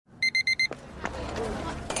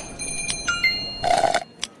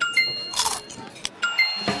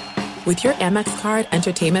With your Amex card,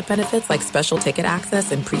 entertainment benefits like special ticket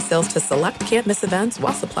access and pre-sales to select can't-miss events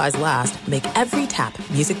while supplies last make every tap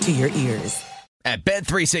music to your ears. At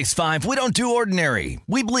Bet365, we don't do ordinary.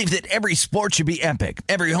 We believe that every sport should be epic.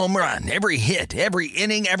 Every home run, every hit, every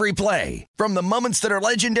inning, every play. From the moments that are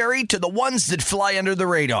legendary to the ones that fly under the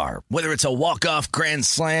radar. Whether it's a walk-off grand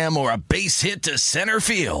slam or a base hit to center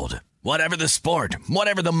field. Whatever the sport,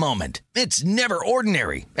 whatever the moment. It's never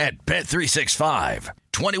ordinary at Bet365.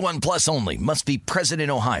 21 plus only. Must be present in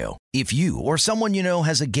Ohio. If you or someone you know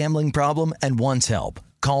has a gambling problem and wants help,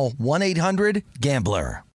 call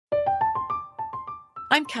 1-800-GAMBLER.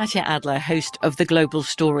 I'm Katya Adler, host of The Global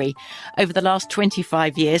Story. Over the last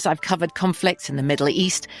 25 years, I've covered conflicts in the Middle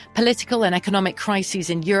East, political and economic crises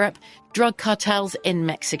in Europe, drug cartels in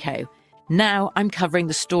Mexico. Now I'm covering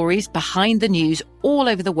the stories behind the news all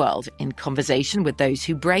over the world in conversation with those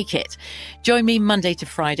who break it. Join me Monday to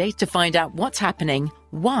Friday to find out what's happening,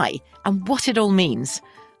 why, and what it all means.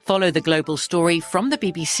 Follow The Global Story from the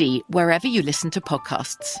BBC wherever you listen to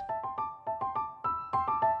podcasts.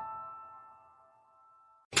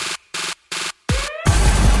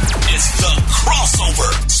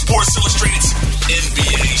 Sports Illustrated's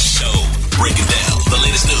NBA show, breaking down the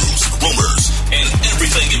latest news, rumors, and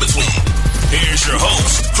everything in between. Here's your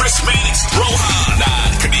host, Chris Mannix, Rohan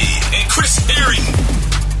Khabib, and Chris Herring.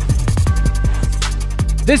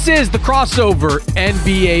 This is the Crossover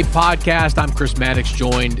NBA podcast. I'm Chris Mannix,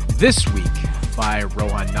 joined this week by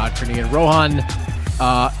Rohan Nadkarni. And Rohan,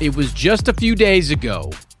 it was just a few days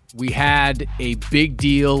ago we had a big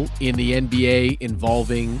deal in the NBA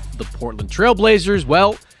involving the Portland Trailblazers.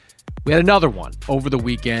 Well, we had another one over the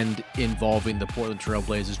weekend involving the Portland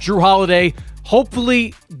Trailblazers. Jrue Holiday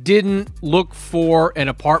hopefully didn't look for an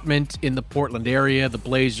apartment in the Portland area. The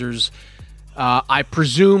Blazers, I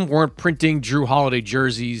presume, weren't printing Jrue Holiday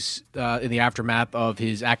jerseys in the aftermath of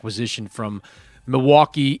his acquisition from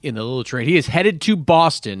Milwaukee in the little trade. He is headed to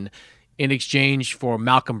Boston in exchange for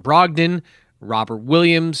Malcolm Brogdon, Robert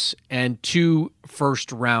Williams, and 2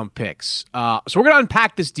 first-round picks. So we're going to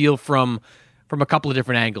unpack this deal from a couple of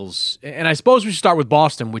different angles. And I suppose we should start with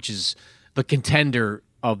Boston, which is the contender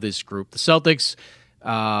of this group. The Celtics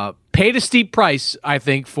paid a steep price, I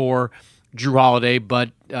think, for Jrue Holiday,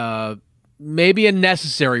 but maybe a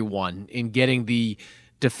necessary one in getting the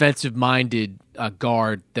defensive-minded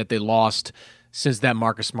guard that they lost since that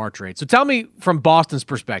Marcus Smart trade. So tell me, from Boston's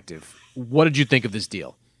perspective, what did you think of this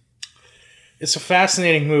deal? It's a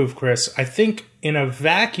fascinating move, Chris. I think in a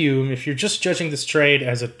vacuum, if you're just judging this trade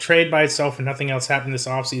as a trade by itself and nothing else happened this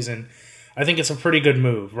offseason, I think it's a pretty good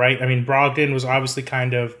move, right? I mean, Brogdon was obviously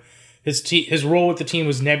kind of his role with the team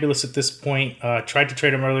was nebulous at this point. Tried to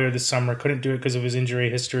trade him earlier this summer, couldn't do it because of his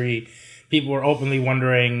injury history. People were openly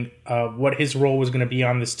wondering what his role was going to be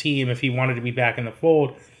on this team if he wanted to be back in the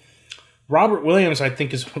fold. Robert Williams, I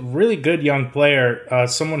think, is a really good young player,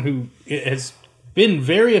 someone who has been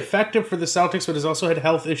very effective for the Celtics, but has also had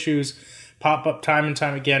health issues pop up time and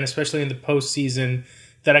time again, especially in the postseason,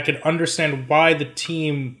 that I could understand why the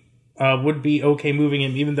team would be okay moving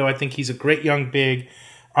him, even though I think he's a great young big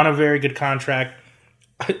on a very good contract.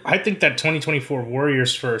 I think that 2024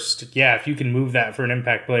 Warriors first, if you can move that for an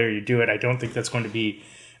impact player, you do it. I don't think that's going to be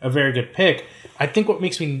a very good pick. I think what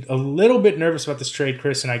makes me a little bit nervous about this trade,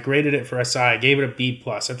 Chris, and I graded it for SI, I gave it a B+.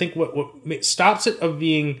 I think what stops it of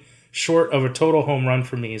being short of a total home run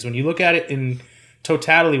for me is when you look at it in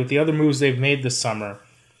totality with the other moves they've made this summer,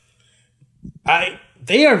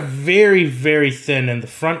 they are very, very thin in the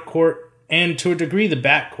front court and to a degree the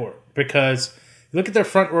back court, because you look at their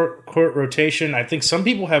front court rotation, I think some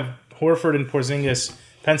people have Horford and Porzingis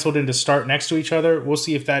penciled in to start next to each other. We'll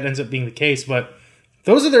see if that ends up being the case, but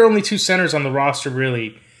those are their only 2 centers on the roster,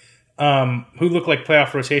 really, who look like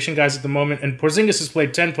playoff rotation guys at the moment. And Porzingis has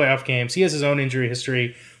played 10 playoff games. He has his own injury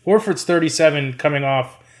history. Horford's 37, coming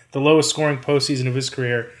off the lowest scoring postseason of his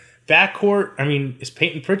career. Backcourt, I mean, is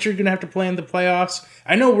Peyton Pritchard going to have to play in the playoffs?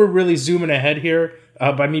 I know we're really zooming ahead here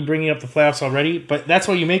by me bringing up the playoffs already, but that's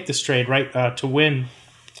why you make this trade, right, to win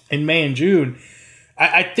in May and June.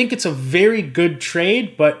 I think it's a very good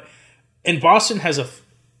trade, and Boston has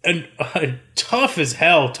a tough as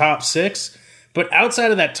hell top 6. But outside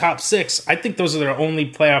of that top 6, I think those are their only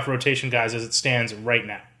playoff rotation guys as it stands right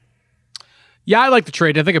now. Yeah, I like the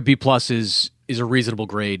trade. I think a B+ is a reasonable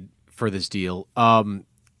grade for this deal.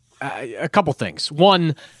 A couple things.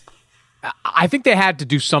 One, I think they had to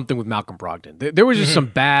do something with Malcolm Brogdon. There was just some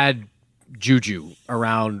bad juju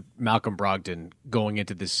around Malcolm Brogdon going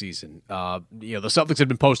into this season. The Celtics had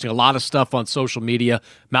been posting a lot of stuff on social media.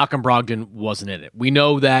 Malcolm Brogdon wasn't in it. We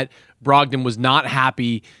know that Brogdon was not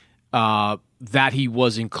happy that he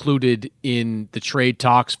was included in the trade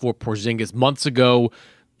talks for Porzingis months ago.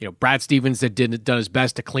 Brad Stevens had done his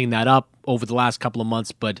best to clean that up over the last couple of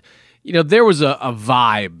months, but there was a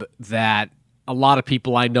vibe that a lot of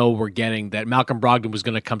people I know were getting that Malcolm Brogdon was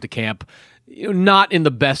going to come to camp, not in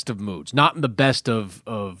the best of moods, not in the best of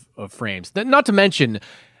frames. Not to mention,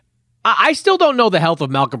 I still don't know the health of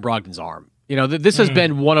Malcolm Brogdon's arm. This has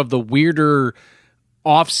been one of the weirder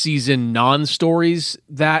off-season non-stories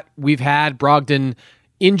that we've had. Brogdon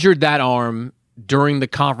injured that arm during the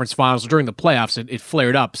conference finals, during the playoffs. It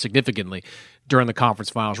flared up significantly during the conference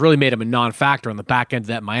finals, really made him a non-factor on the back end of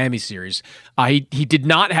that Miami series. He did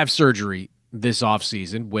not have surgery this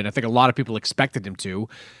offseason when I think a lot of people expected him to.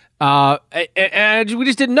 And we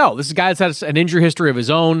just didn't know. This guy's had an injury history of his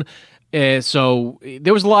own. So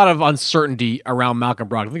there was a lot of uncertainty around Malcolm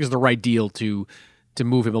Brogdon. I think it's the right deal to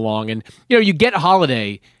move him along. And, you get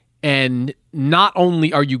Holiday, and not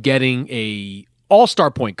only are you getting a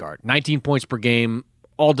all-star point guard, 19 points per game,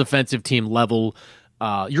 all defensive team level,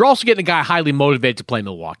 you're also getting a guy highly motivated to play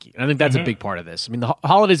Milwaukee. And I think that's a big part of this. I mean, the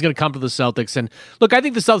Holiday's going to come to the Celtics. And look, I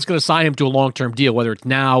think the Celtics are going to sign him to a long-term deal, whether it's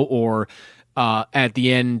now or at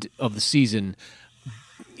the end of the season.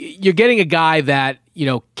 You're getting a guy that,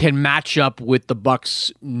 can match up with the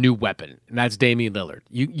Bucks' new weapon, and that's Damian Lillard.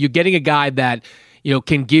 You're getting a guy that,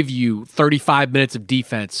 can give you 35 minutes of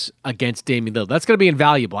defense against Damian Lillard. That's going to be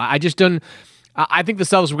invaluable. I think the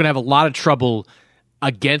Celtics were going to have a lot of trouble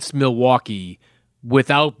against Milwaukee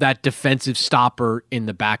without that defensive stopper in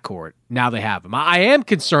the backcourt. Now they have him. I am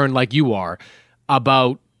concerned, like you are,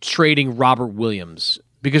 about trading Robert Williams,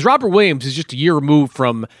 because Robert Williams is just a year removed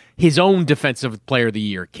from his own Defensive Player of the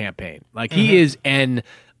Year campaign. Like, he is an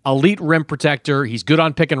elite rim protector. He's good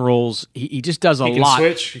on pick and rolls. He just does a lot.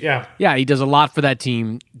 Switch, yeah. Yeah, he does a lot for that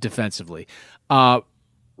team defensively.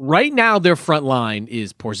 Right now, their front line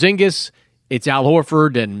is Porzingis, it's Al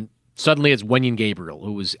Horford, and suddenly it's Wenyen Gabriel,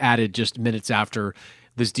 who was added just minutes after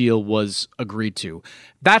this deal was agreed to.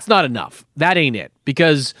 That's not enough. That ain't it,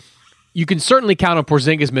 because you can certainly count on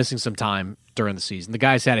Porzingis missing some time during the season. The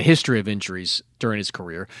guy's had a history of injuries during his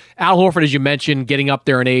career. Al Horford, as you mentioned, getting up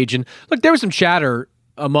there in age. And look, there was some chatter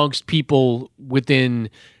amongst people within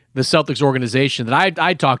the Celtics organization that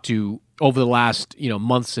I talked to over the last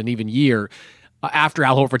months and even year after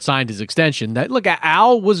Al Horford signed his extension, that look,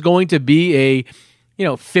 Al was going to be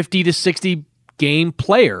a 50 to 60 game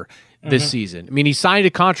player this season. I mean, he signed a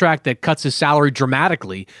contract that cuts his salary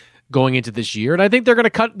dramatically going into this year, and I think they're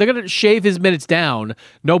going to shave his minutes down.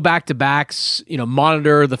 No back-to-backs,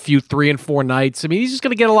 monitor the few 3 and 4 nights. I mean, he's just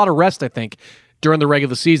going to get a lot of rest, I think, during the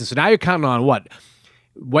regular season. So now you're counting on what?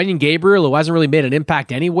 Wenyen Gabriel, who hasn't really made an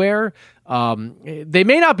impact anywhere. They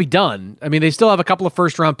may not be done. I mean, they still have a couple of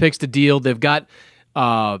first-round picks to deal. They've got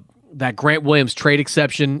that Grant Williams trade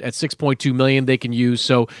exception at $6.2 million they can use.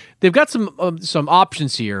 So they've got some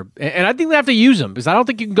options here, and I think they have to use them, because I don't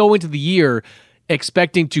think you can go into the year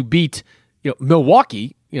expecting to beat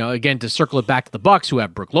Milwaukee. Again, to circle it back to the Bucks, who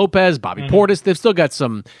have Brook Lopez, Bobby Portis. They've still got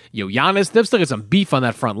some Giannis. They've still got some beef on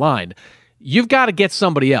that front line. You've got to get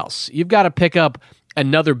somebody else. You've got to pick up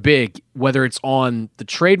another big, whether it's on the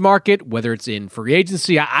trade market, whether it's in free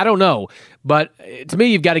agency. I don't know, but to me,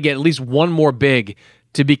 you've got to get at least one more big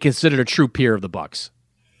to be considered a true peer of the Bucks.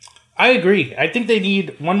 I agree. I think they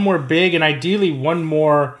need one more big, and ideally one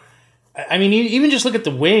more. I mean, even just look at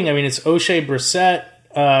the wing. I mean, it's O'Shea Brissett,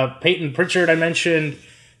 Peyton Pritchard. I mentioned.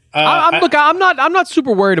 I'm not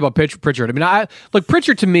super worried about Pritchard. I mean,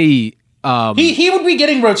 Pritchard to me. He would be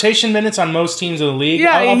getting rotation minutes on most teams in the league.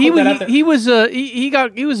 Yeah, he was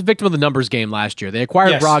a victim of the numbers game last year. They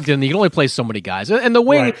acquired Brogdon. You can only play so many guys, and the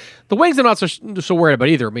wings I'm not so worried about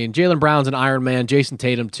either. I mean, Jaylen Brown's an Iron Man, Jason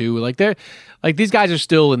Tatum too. These guys are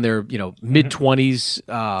still in their mid-20s.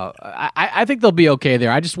 I think they'll be okay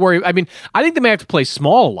there. I just worry. I mean, I think they may have to play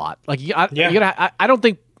small a lot. I don't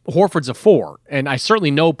think Horford's a 4, and I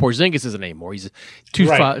certainly know Porzingis isn't anymore. He's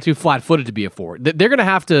too flat-footed to be a 4. They're going to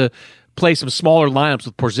have to play some smaller lineups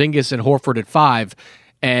with Porzingis and Horford at 5,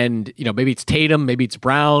 and maybe it's Tatum, maybe it's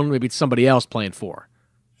Brown, maybe it's somebody else playing 4.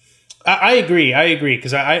 I agree,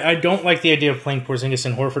 because I don't like the idea of playing Porzingis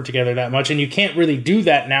and Horford together that much, and you can't really do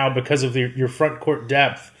that now because of your front court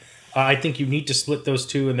depth. I think you need to split those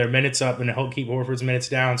two and their minutes up and help keep Horford's minutes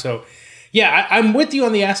down. So, yeah, I'm with you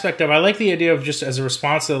on the aspect of I like the idea of just as a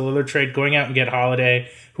response to the Lillard trade, going out and get Holiday,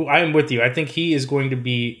 who I am with you. I think he is going to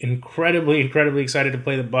be incredibly, incredibly excited to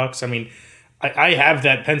play the Bucks. I mean, I have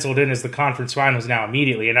that penciled in as the conference finals now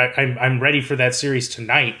immediately, and I'm ready for that series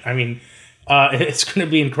tonight. I mean, it's going to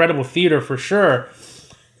be incredible theater for sure.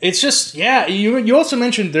 It's just, you also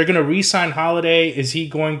mentioned they're going to re-sign Holiday. Is he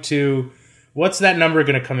going to what's that number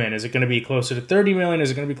going to come in? Is it going to be closer to 30 million?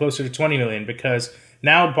 Is it going to be closer to 20 million? Because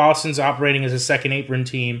now Boston's operating as a second apron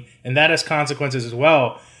team, and that has consequences as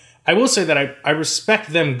well. I will say that I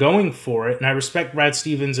respect them going for it, and I respect Brad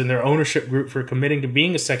Stevens and their ownership group for committing to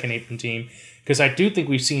being a second apron team, because I do think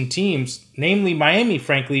we've seen teams, namely Miami,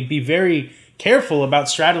 frankly, be very careful about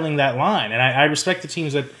straddling that line. And I respect the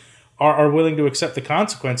teams that are willing to accept the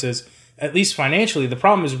consequences, at least financially. The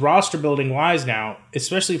problem is roster building wise now,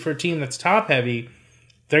 especially for a team that's top heavy.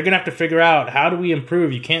 They're going to have to figure out, how do we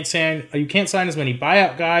improve? You can't sign as many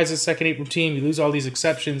buyout guys as second apron team. You lose all these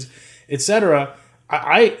exceptions, etc.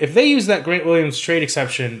 If they use that Grant Williams trade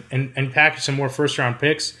exception and package some more first round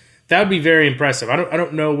picks, that would be very impressive. I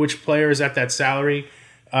don't know which player is at that salary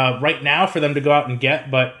right now for them to go out and get,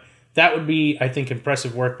 but that would be, I think,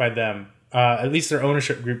 impressive work by them. At least their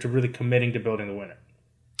ownership group, to really committing to building the winner.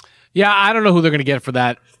 Yeah, I don't know who they're going to get for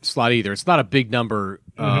that slot either. It's not a big number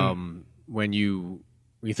when you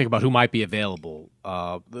think about who might be available.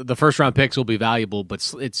 The first round picks will be valuable,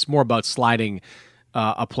 but it's more about sliding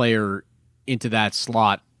a player into that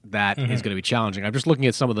slot that is going to be challenging. I'm just looking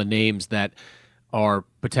at some of the names that are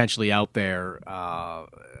potentially out there.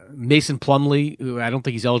 Mason Plumlee, who I don't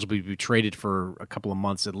think he's eligible to be traded for a couple of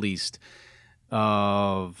months at least.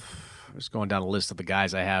 Just going down a list of the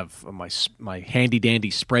guys I have on my handy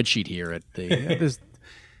dandy spreadsheet here.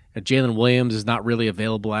 Jalen Williams is not really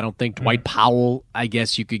available, I don't think. Dwight Powell, I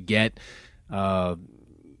guess you could get.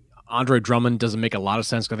 Andre Drummond doesn't make a lot of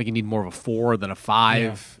sense. I think you need more of a 4 than a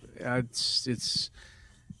 5. Yeah. It's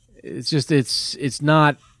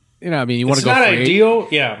not. You want to go. It's not ideal.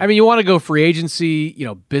 Yeah. You want to go free agency.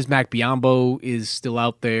 Bismack Biyombo is still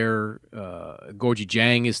out there. Gorgie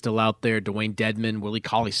Jang is still out there. Dwayne Dedman, Willie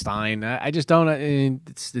Cauley-Stein. I just don't.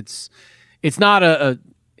 It's not a.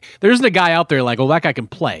 There isn't a guy out there like, that guy can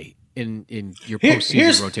play in your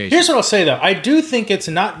postseason rotation. Here's what I'll say though. I do think it's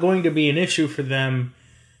not going to be an issue for them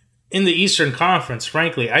in the Eastern Conference.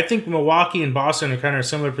 Frankly, I think Milwaukee and Boston are kind of a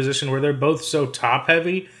similar position where they're both so top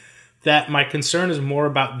heavy that my concern is more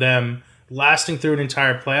about them lasting through an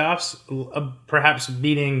entire playoffs, perhaps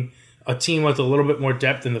beating a team with a little bit more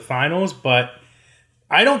depth in the finals. But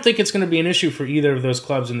I don't think it's going to be an issue for either of those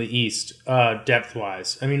clubs in the East,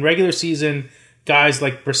 depth-wise. Regular season guys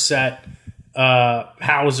like Brissett,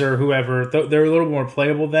 Hauser, whoever, they're a little more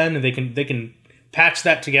playable then, and they can patch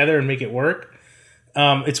that together and make it work.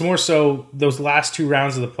 It's more so those last 2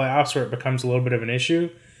 rounds of the playoffs where it becomes a little bit of an issue.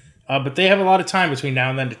 But they have a lot of time between now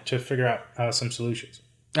and then to figure out some solutions.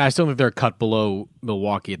 I still think they're a cut below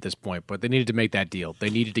Milwaukee at this point, but they needed to make that deal. They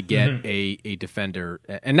needed to get a defender.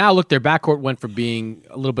 And now, look, their backcourt went from being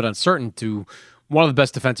a little bit uncertain to one of the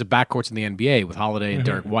best defensive backcourts in the NBA with Holiday and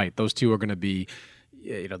Derek White. Those two are going to be,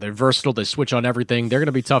 they're versatile. They switch on everything. They're going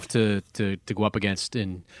to be tough to go up against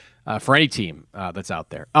for any team that's out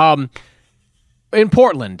there. In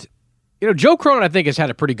Portland, Joe Cronin, I think, has had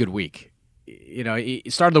a pretty good week. He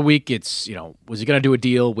started the week, was he going to do a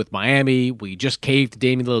deal with Miami? We just caved to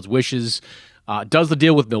Damian Lillard's wishes. Does the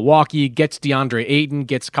deal with Milwaukee, gets DeAndre Ayton,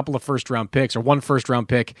 gets a couple of first-round picks, or 1 first-round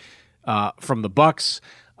pick from the Bucks.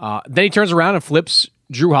 Then he turns around and flips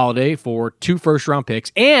Jrue Holiday for 2 first-round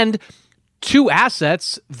picks and 2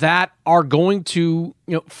 assets that are going to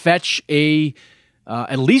fetch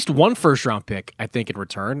at least 1 first-round pick, I think, in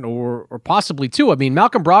return, or possibly 2.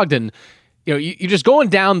 Malcolm Brogdon, you're just going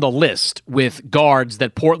down the list with guards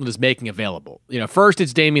that Portland is making available. First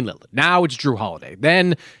it's Damian Lillard. Now it's Jrue Holiday.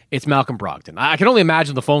 Then it's Malcolm Brogdon. I can only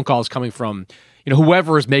imagine the phone calls coming from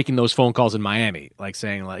whoever is making those phone calls in Miami, like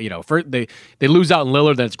saying, first they lose out on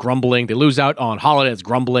Lillard, then it's grumbling. They lose out on Holiday, it's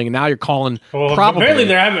grumbling, and now you're calling. Well, probably apparently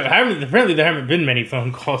there haven't been many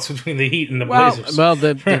phone calls between the Heat and the Blazers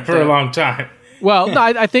for a long time. Well, no,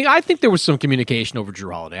 I think there was some communication over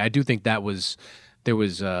Jrue Holiday. I do think that was. There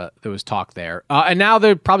was talk there, and now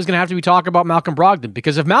there probably going to have to be talk about Malcolm Brogdon,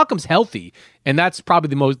 because if Malcolm's healthy, and that's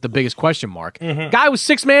probably the biggest question mark. Guy was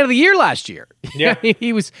 6th man of the year last year. Yeah,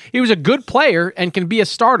 he was a good player and can be a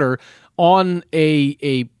starter on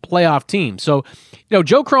a playoff team. So,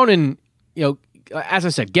 Joe Cronin, as I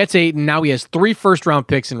said, gets 8, and now he has 3 first-round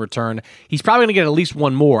picks in return. He's probably going to get at least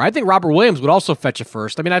 1 more. I think Robert Williams would also fetch a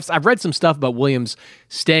first. I've read some stuff about Williams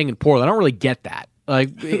staying in Portland. I don't really get that.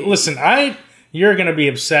 Listen, You're going to be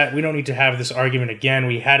upset. We don't need to have this argument again.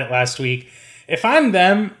 We had it last week. If I'm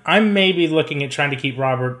them, I'm maybe looking at trying to keep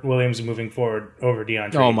Robert Williams moving forward over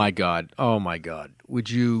DeAndre. Oh, my God. Would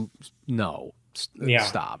you? No. Yeah.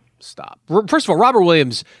 Stop. First of all, Robert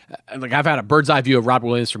Williams, I've had a bird's eye view of Robert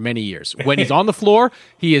Williams for many years. When he's on the floor,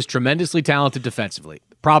 he is tremendously talented defensively.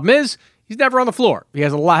 The problem is, He's never on the floor. He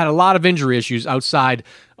has had a lot of injury issues outside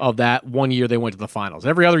of that one year they went to the finals.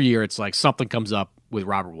 Every other year, it's like something comes up with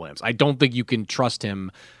Robert Williams. I don't think you can trust him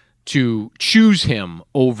to choose him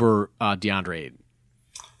over DeAndre Ayton.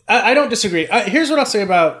 I don't disagree. Here's what I'll say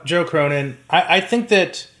about Joe Cronin. I think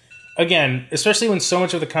that, again, especially when so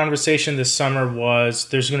much of the conversation this summer was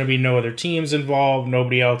there's going to be no other teams involved,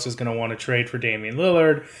 nobody else is going to want to trade for Damian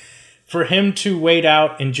Lillard. For him to wait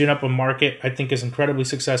out and gin up a market, I think is incredibly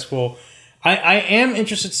successful. I am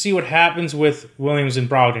interested to see what happens with Williams and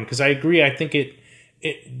Brogdon, because I agree. I think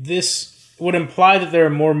this would imply that there are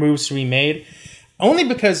more moves to be made, only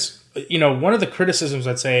because, one of the criticisms,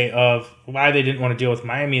 I'd say, of why they didn't want to deal with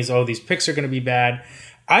Miami is, these picks are going to be bad.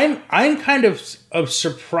 I'm kind of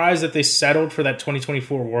surprised that they settled for that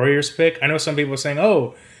 2024 Warriors pick. I know some people are saying,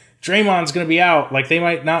 Draymond's going to be out. Like, they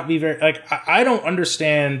might not be very... Like, I don't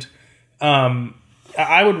understand...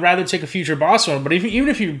 I would rather take a future Boston one, but even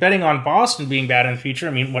if you're betting on Boston being bad in the future,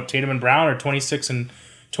 I mean, Tatum and Brown are 26 and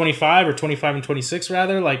 25, or 25 and 26,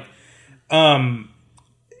 rather. Like, I'm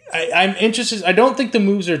interested. I don't think the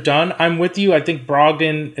moves are done. I'm with you. I think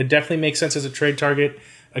Brogdon, it definitely makes sense as a trade target.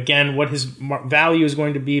 Again, what his value is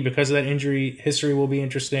going to be because of that injury history will be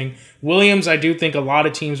interesting. Williams, I do think a lot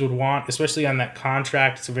of teams would want, especially on that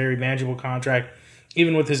contract. It's a very manageable contract.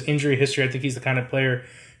 Even with his injury history, I think he's the kind of player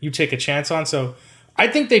you take a chance on. So I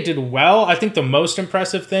think they did well. I think the most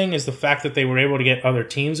impressive thing is the fact that they were able to get other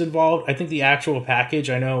teams involved. I think the actual package,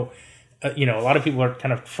 I know, a lot of people are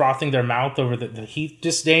kind of frothing their mouth over the Heat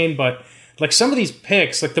disdain, but like some of these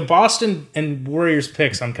picks, like the Boston and Warriors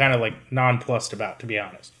picks, I'm kind of like nonplussed about, to be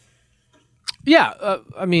honest. Yeah,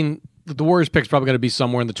 I mean, the Warriors pick's probably going to be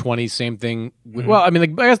somewhere in the 20s. Same thing. Well, I mean, I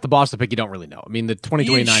guess the Boston pick, you don't really know. I mean, the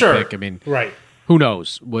 2029 pick, I mean, right. Who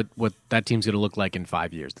knows what that team's going to look like in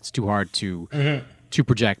 5 years? It's too hard to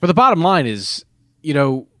project. But the bottom line is,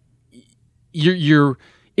 if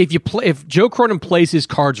Joe Cronin plays his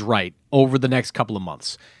cards right over the next couple of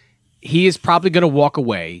months, he is probably going to walk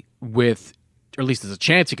away with, or at least there's a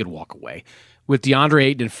chance he could walk away with DeAndre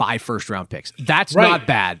Ayton and 5 first-round picks. That's not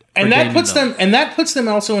bad, and that puts them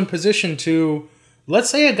also in position to. Let's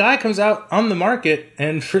say a guy comes out on the market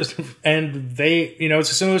and they,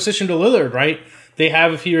 it's a similar position to Lillard, right? They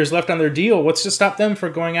have a few years left on their deal. What's to stop them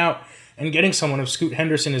from going out and getting someone? If Scoot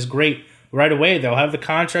Henderson is great right away, they'll have the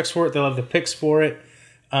contracts for it. They'll have the picks for it.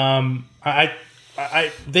 They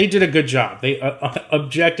did a good job. They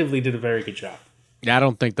objectively did a very good job. Yeah, I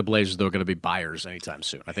don't think the Blazers, though, are going to be buyers anytime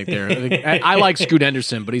soon. I think I like Scoot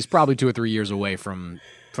Henderson, but he's probably 2 or 3 years away from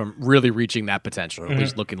really reaching that potential, or at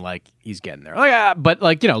least looking like he's getting there. But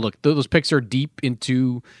look, those picks are deep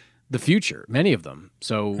into the future, many of them.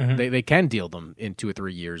 So they can deal them in 2 or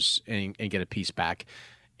 3 years and get a piece back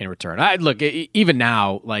in return. Even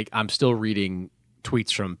now, like, I'm still reading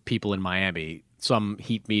tweets from people in Miami, some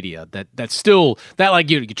Heat media, that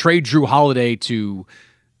you trade Jrue Holiday to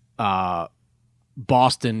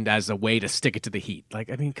Boston as a way to stick it to the Heat. Like,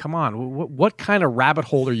 I mean, come on. What kind of rabbit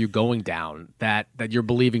hole are you going down that you're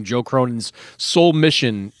believing Joe Cronin's sole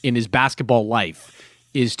mission in his basketball life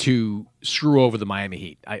is to screw over the Miami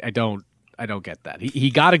Heat? I don't get that.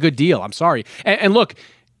 He got a good deal. I'm sorry. And look,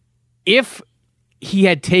 if he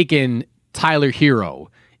had taken Tyler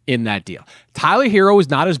Hero in that deal, Tyler Hero is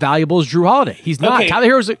not as valuable as Jrue Holiday. He's not. Okay. Tyler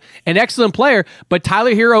Hero is an excellent player, but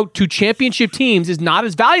Tyler Hero to championship teams is not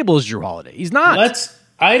as valuable as Jrue Holiday. He's not.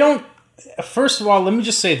 First of all, let me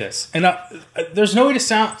just say this, and there's no way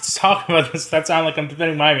to talk about this that sound like I'm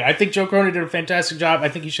defending Miami. I think Joe Cronin did a fantastic job. I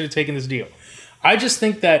think he should have taken this deal. I just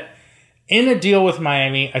think that in a deal with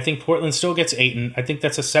Miami, I think Portland still gets Ayton. I think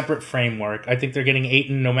that's a separate framework. I think they're getting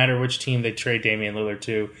Ayton no matter which team they trade Damian Lillard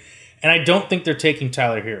to. And I don't think they're taking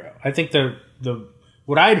Tyler Hero. I think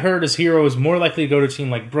what I'd heard is Hero is more likely to go to a team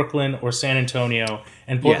like Brooklyn or San Antonio,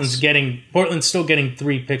 and Portland's still getting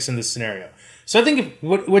 3 picks in this scenario. So I think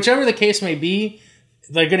whichever the case may be,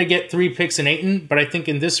 they're going to get 3 picks in Ayton, but I think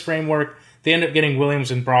in this framework, they end up getting Williams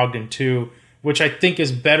and Brogdon too, which I think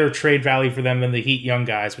is better trade value for them than the Heat young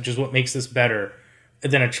guys, which is what makes this better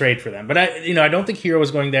than a trade for them. But I don't think Hero was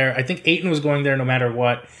going there. I think Ayton was going there no matter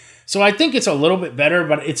what. So I think it's a little bit better,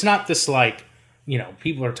 but it's not this like,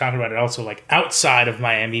 people are talking about it also like outside of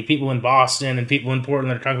Miami, people in Boston and people in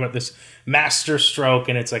Portland are talking about this master stroke,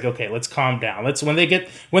 and it's like, okay, let's calm down.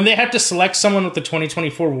 When they have to select someone with the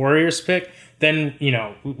 2024 Warriors pick, then,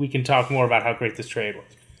 we can talk more about how great this trade was.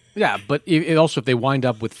 Yeah, but it also, if they wind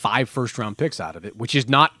up with 5 first-round picks out of it, which is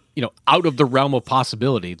not, out of the realm of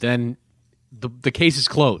possibility, then the case is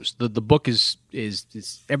closed. The book is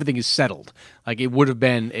everything is settled. Like, it would have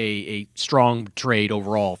been a strong trade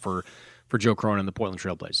overall for for Joe Cronin and the Portland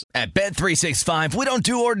Trailblazers. At Bet365, we don't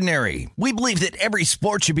do ordinary. We believe that every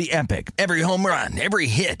sport should be epic. Every home run, every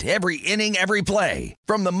hit, every inning, every play.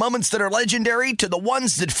 From the moments that are legendary to the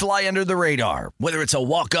ones that fly under the radar. Whether it's a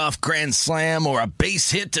walk-off grand slam or a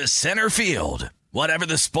base hit to center field. Whatever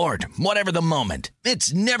the sport, whatever the moment,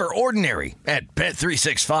 it's never ordinary at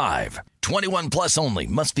Bet365. 21 plus only.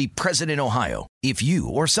 Must be present in Ohio. If you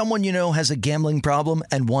or someone you know has a gambling problem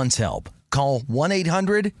and wants help, call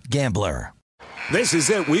 1-800-GAMBLER. This is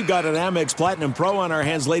it. We've got an Amex Platinum Pro on our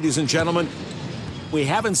hands, ladies and gentlemen. We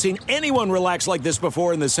haven't seen anyone relax like this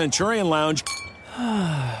before in the Centurion Lounge.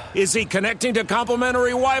 Is he connecting to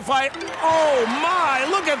complimentary Wi-Fi? Oh, my.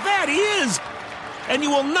 Look at that. He is. And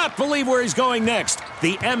you will not believe where he's going next.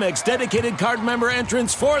 The Amex dedicated card member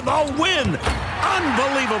entrance for the win.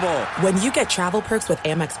 Unbelievable. When you get travel perks with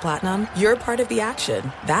Amex Platinum, you're part of the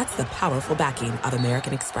action. That's the powerful backing of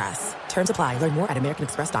American Express. Terms apply. Learn more at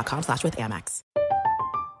americanexpress.com/withAmex.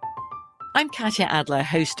 I'm Katya Adler,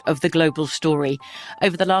 host of The Global Story.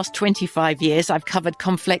 Over the last 25 years, I've covered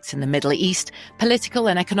conflicts in the Middle East, political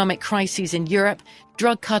and economic crises in Europe,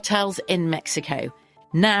 drug cartels in Mexico.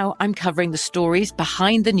 Now I'm covering the stories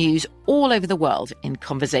behind the news all over the world in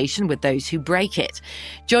conversation with those who break it.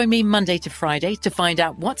 Join me Monday to Friday to find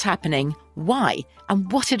out what's happening, why,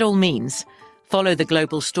 and what it all means. Follow The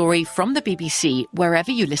Global Story from the BBC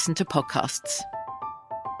wherever you listen to podcasts.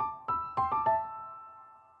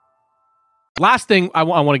 Last thing I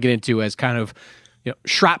want to get into as kind of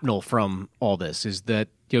shrapnel from all this is that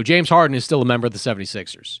James Harden is still a member of the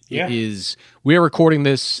 76ers. Yeah. We're recording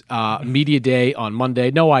this media day on Monday.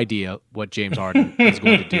 No idea what James Harden is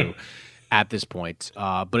going to do at this point.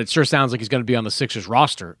 But it sure sounds like he's going to be on the Sixers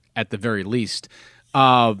roster at the very least.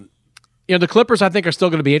 The Clippers, I think, are still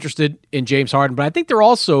going to be interested in James Harden, but I think they're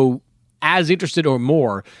also as interested or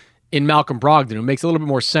more in Malcolm Brogdon, who makes a little bit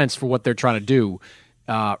more sense for what they're trying to do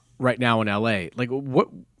right now in LA. Like, what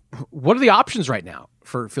are the options right now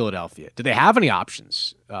for Philadelphia? Do they have any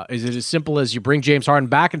options? Is it as simple as you bring James Harden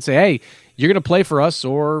back and say, hey, you're going to play for us,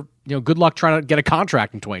 or good luck trying to get a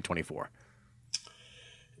contract in 2024?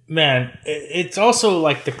 Man, it's also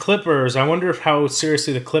like the Clippers. I wonder how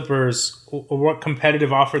seriously the Clippers, or what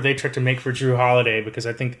competitive offer they tried to make for Jrue Holiday, because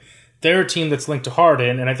I think they're a team that's linked to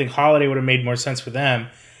Harden, and I think Holiday would have made more sense for them,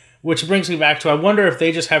 which brings me back to, I wonder if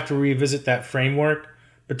they just have to revisit that framework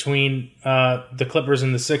between the Clippers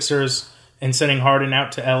and the Sixers and sending Harden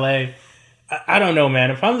out to LA. I don't know, man.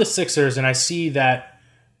 If I'm the Sixers and I see that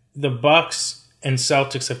the Bucks and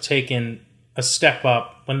Celtics have taken a step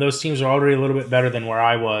up when those teams are already a little bit better than where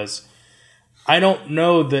I was, I don't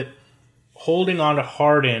know that holding on to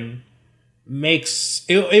Harden makes...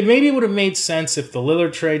 It maybe would have made sense if the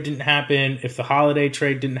Lillard trade didn't happen, if the Holiday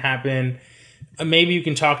trade didn't happen. Maybe you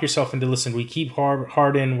can talk yourself into, listen, we keep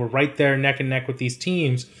Harden, we're right there neck and neck with these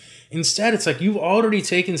teams. Instead, it's like you've already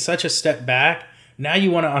taken such a step back. Now you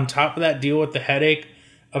want to, on top of that, deal with the headache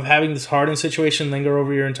of having this Harden situation linger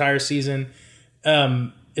over your entire season,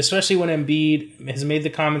 especially when Embiid has made the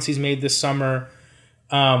comments he's made this summer.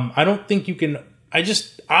 I don't think you can...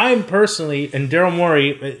 I'm personally, and Daryl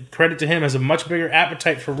Morey, credit to him, has a much bigger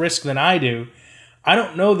appetite for risk than I do. I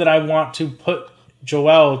don't know that I want to put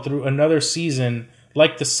Joel through another season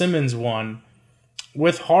like the Simmons one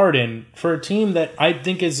with Harden for a team that I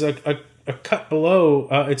think is a cut below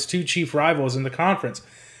its two chief rivals in the conference.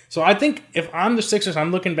 So I think if I'm the Sixers,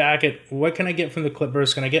 I'm looking back at what can I get from the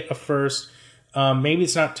Clippers? Can I get a first? Maybe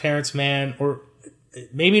it's not Terrence Mann, or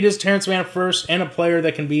maybe it is Terrence Mann first and a player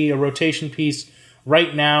that can be a rotation piece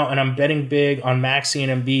right now, and I'm betting big on Maxey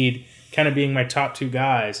and Embiid kind of being my top two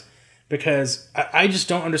guys, because I just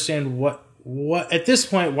don't understand what at this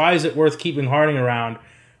point, why is it worth keeping Harden around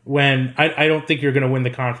when I don't think you're going to win the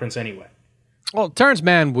conference anyway? Well, Terrence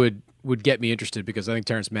Mann would get me interested, because I think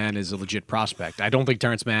Terrence Mann is a legit prospect. I don't think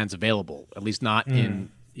Terrence Mann's available, at least not in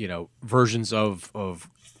versions of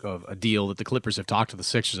a deal that the Clippers have talked to the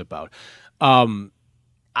Sixers about. I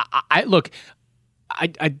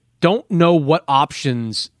don't know what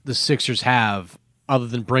options the Sixers have other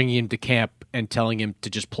than bringing him to camp and telling him to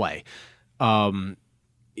just play.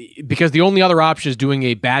 Because the only other option is doing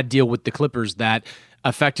a bad deal with the Clippers that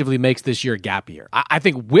effectively makes this year a gap year. I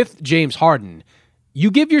think with James Harden, you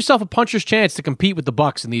give yourself a puncher's chance to compete with the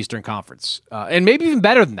Bucks in the Eastern Conference, and maybe even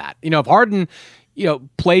better than that. If Harden,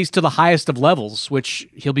 plays to the highest of levels, which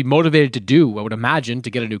he'll be motivated to do, I would imagine, to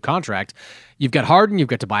get a new contract. You've got Harden, you've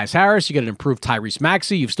got Tobias Harris, you got an improved Tyrese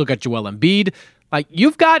Maxey, you've still got Joel Embiid. Like,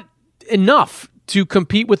 you've got enough to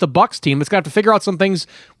compete with the Bucks team that's going to have to figure out some things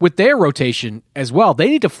with their rotation as well. They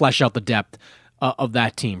need to flesh out the depth of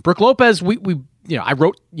that team. Brook Lopez, we I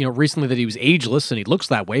wrote, recently that he was ageless and he looks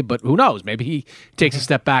that way, but who knows? Maybe he takes a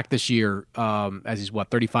step back this year as he's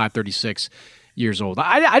 35, 36 years old.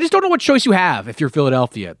 I just don't know what choice you have if you're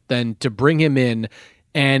Philadelphia than to bring him in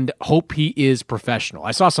and hope he is professional.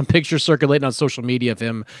 I saw some pictures circulating on social media of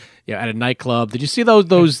him at a nightclub. Did you see those?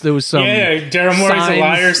 There was some Daryl Morey's a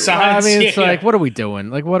liar signs. I mean, it's like, what are we doing?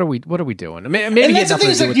 Like, what are we doing? Maybe he had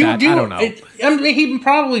nothing to do with that. I don't know. I mean, he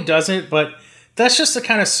probably doesn't, but that's just the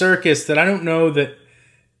kind of circus that I don't know that.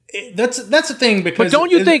 That's the thing, because. But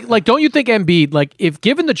don't you think Embiid, like, if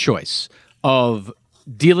given the choice of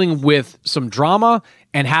dealing with some drama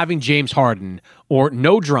and having James Harden, or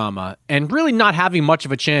no drama and really not having much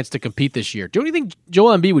of a chance to compete this year, do you think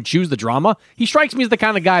Joel Embiid would choose the drama? He strikes me as the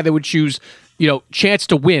kind of guy that would choose, chance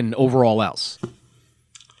to win over all else.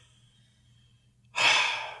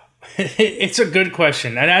 It's a good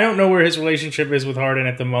question, and I don't know where his relationship is with Harden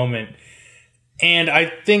at the moment. And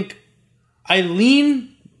I think I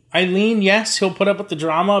lean yes, he'll put up with the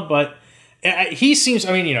drama, but he seems,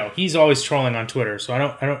 he's always trolling on Twitter, so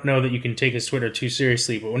I don't know that you can take his Twitter too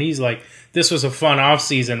seriously, but when he's like, this was a fun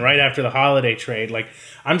offseason right after the holiday trade, like,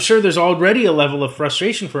 I'm sure there's already a level of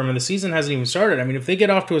frustration for him, and the season hasn't even started. I mean, if they get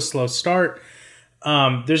off to a slow start,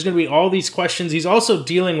 there's going to be all these questions. He's also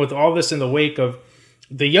dealing with all this in the wake of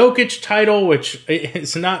the Jokic title, which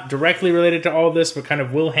is not directly related to all this, but kind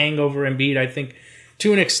of will hang over Embiid, I think,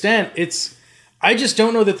 to an extent. I just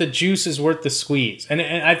don't know that the juice is worth the squeeze. And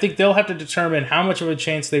I think they'll have to determine how much of a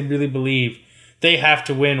chance they really believe they have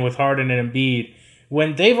to win with Harden and Embiid.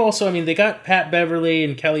 When they've also, they got Pat Beverly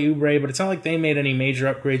and Kelly Oubre, but it's not like they made any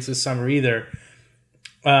major upgrades this summer either.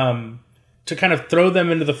 To kind of throw them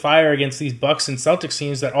into the fire against these Bucks and Celtics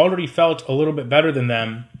teams that already felt a little bit better than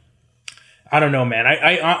them. I don't know, man.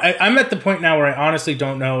 I'm at the point now where I honestly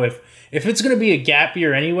don't know if it's going to be a gap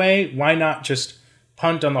year anyway, why not just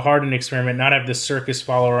punt on the Harden experiment, not have this circus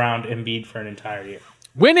follow around Embiid for an entire year.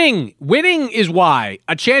 Winning is why.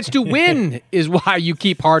 A chance to win is why you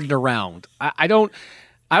keep Harden around. I don't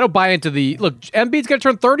buy into the look. Embiid's going to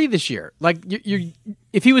turn 30 this year. Like,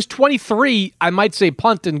 if he was 23, I might say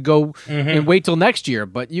punt and go and wait till next year.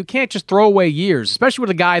 But you can't just throw away years, especially with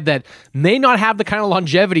a guy that may not have the kind of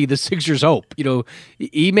longevity the Sixers hope.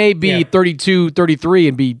 He may be 32, 33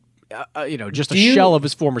 and be just a shell of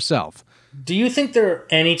his former self. Do you think there are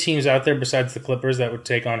any teams out there besides the Clippers that would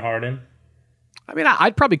take on Harden?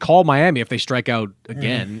 I'd probably call Miami if they strike out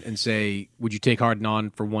again and say, would you take Harden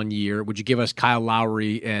on for 1 year? Would you give us Kyle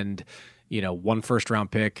Lowry and, 1 first-round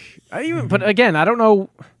pick? But again, I don't know.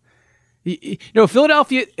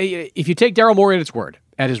 Philadelphia, if you take Daryl Morey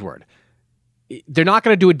at his word, they're not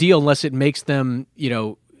going to do a deal unless it makes them,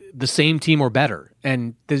 the same team or better.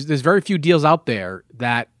 And there's very few deals out there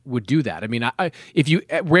that would do that. If you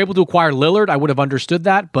were able to acquire Lillard, I would have understood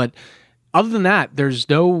that. But other than that, there's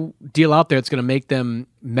no deal out there that's going to make them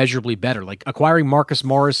measurably better. Like acquiring Marcus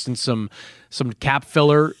Morris and some cap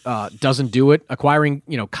filler doesn't do it. Acquiring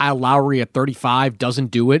Kyle Lowry at 35 doesn't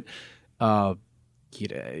do it.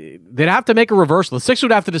 They'd have to make a reversal. The Sixers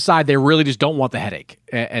would have to decide they really just don't want the headache.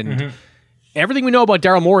 And everything we know about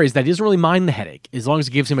Daryl Morey is that he doesn't really mind the headache as long as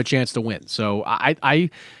it gives him a chance to win. So I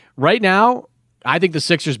right now, I think the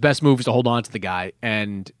Sixers' best move is to hold on to the guy.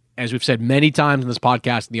 And as we've said many times in this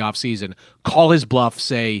podcast in the offseason, call his bluff,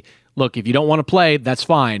 say, look, if you don't want to play, that's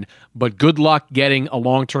fine, but good luck getting a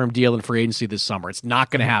long-term deal in free agency this summer. It's not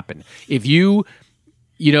going to happen. If you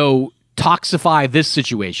toxify this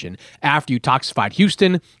situation after you toxified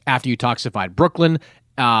Houston, after you toxified Brooklyn,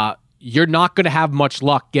 you're not going to have much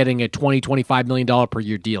luck getting a $20, $25 million per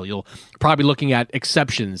year deal. You'll probably be looking at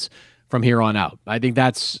exceptions from here on out. I think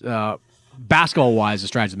that's, basketball-wise, the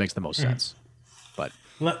strategy that makes the most sense. But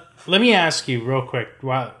let me ask you real quick,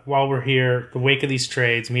 while we're here, the wake of these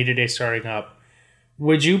trades, media day starting up,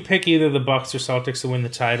 would you pick either the Bucks or Celtics to win the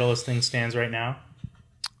title as things stands right now?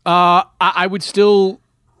 I would still,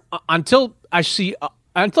 until I see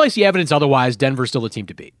evidence otherwise, Denver's still the team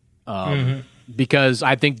to beat. Because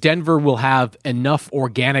I think Denver will have enough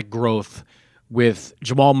organic growth with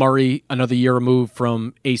Jamal Murray another year removed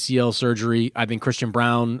from ACL surgery. I think Christian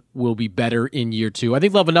Brown will be better in year 2. I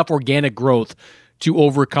think they'll have enough organic growth to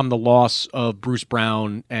overcome the loss of Bruce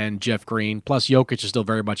Brown and Jeff Green. Plus, Jokic is still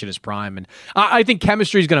very much in his prime. And I think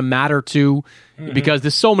chemistry is going to matter, too, because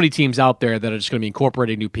there's so many teams out there that are just going to be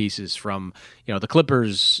incorporating new pieces from, the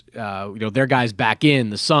Clippers, their guys back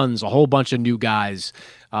in, the Suns, a whole bunch of new guys.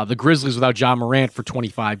 The Grizzlies without John Morant for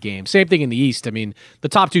 25 games. Same thing in the East. The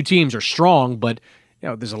top 2 teams are strong, but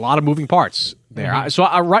there's a lot of moving parts there. So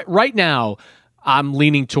right now, I'm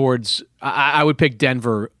leaning towards I would pick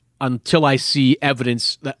Denver until I see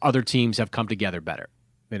evidence that other teams have come together better.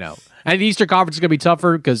 And the Eastern Conference is going to be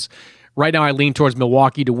tougher because right now I lean towards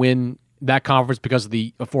Milwaukee to win that conference because of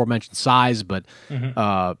the aforementioned size. But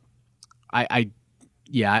I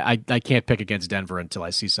can't pick against Denver until I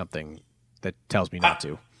see something that tells me not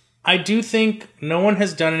to. I do think no one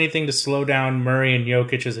has done anything to slow down Murray and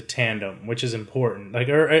Jokic as a tandem, which is important.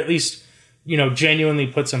 Or at least, genuinely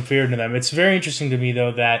put some fear into them. It's very interesting to me,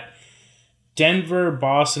 though, that Denver,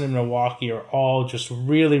 Boston, and Milwaukee are all just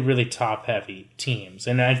really, really top-heavy teams.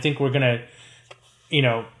 And I think we're going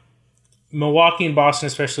to, Milwaukee and Boston,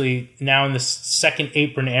 especially now in the second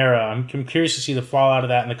apron era, I'm curious to see the fallout of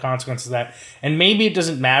that and the consequences of that. And maybe it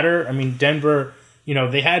doesn't matter. I mean, Denver...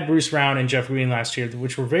 they had Bruce Brown and Jeff Green last year,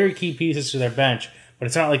 which were very key pieces to their bench, but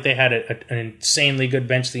it's not like they had an insanely good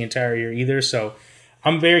bench the entire year either. So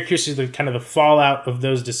I'm very curious to the kind of the fallout of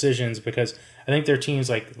those decisions, because I think there are teams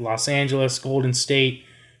like Los Angeles, Golden State,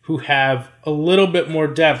 who have a little bit more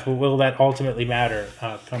depth, but will that ultimately matter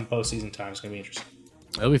come postseason time? It's going to be interesting.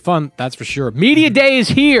 It'll be fun, that's for sure. Media Day is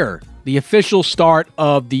here, the official start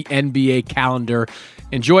of the NBA calendar.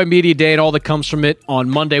 Enjoy Media Day and all that comes from it on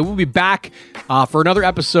Monday. We'll be back for another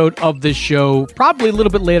episode of this show, probably a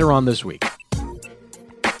little bit later on this week.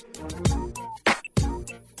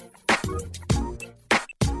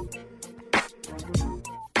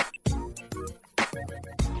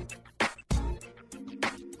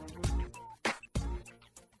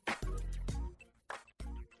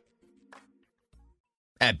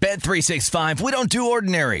 At Bet365, we don't do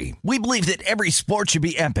ordinary. We believe that every sport should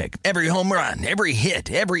be epic. Every home run, every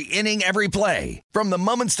hit, every inning, every play. From the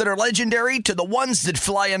moments that are legendary to the ones that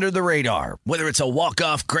fly under the radar. Whether it's a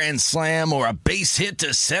walk-off grand slam or a base hit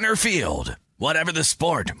to center field. Whatever the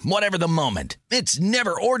sport, whatever the moment. It's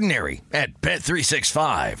never ordinary at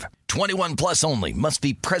Bet365. 21 plus only. Must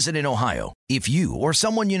be present in Ohio. If you or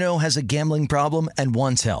someone you know has a gambling problem and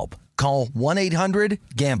wants help, call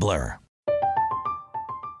 1-800-GAMBLER.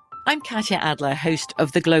 I'm Katya Adler, host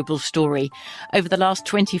of The Global Story. Over the last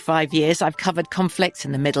 25 years, I've covered conflicts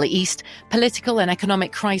in the Middle East, political and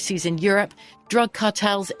economic crises in Europe, drug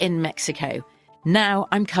cartels in Mexico. Now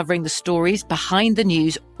I'm covering the stories behind the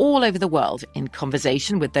news all over the world in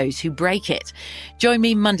conversation with those who break it. Join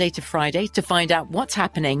me Monday to Friday to find out what's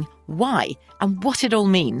happening, why, and what it all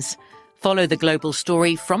means. Follow The Global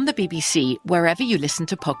Story from the BBC wherever you listen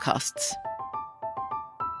to podcasts.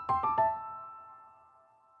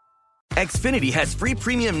 Xfinity has free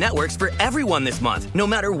premium networks for everyone this month, no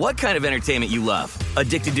matter what kind of entertainment you love.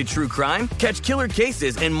 Addicted to true crime? Catch killer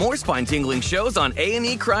cases and more spine-tingling shows on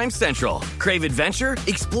A&E Crime Central. Crave adventure?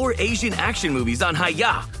 Explore Asian action movies on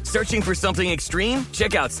Hi-Ya. Searching for something extreme?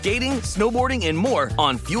 Check out skating, snowboarding, and more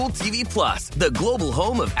on Fuel TV Plus, the global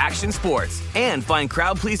home of action sports. And find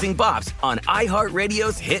crowd-pleasing bops on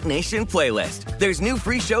iHeartRadio's Hit Nation playlist. There's new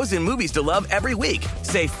free shows and movies to love every week.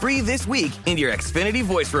 Say free this week in your Xfinity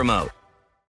voice remote.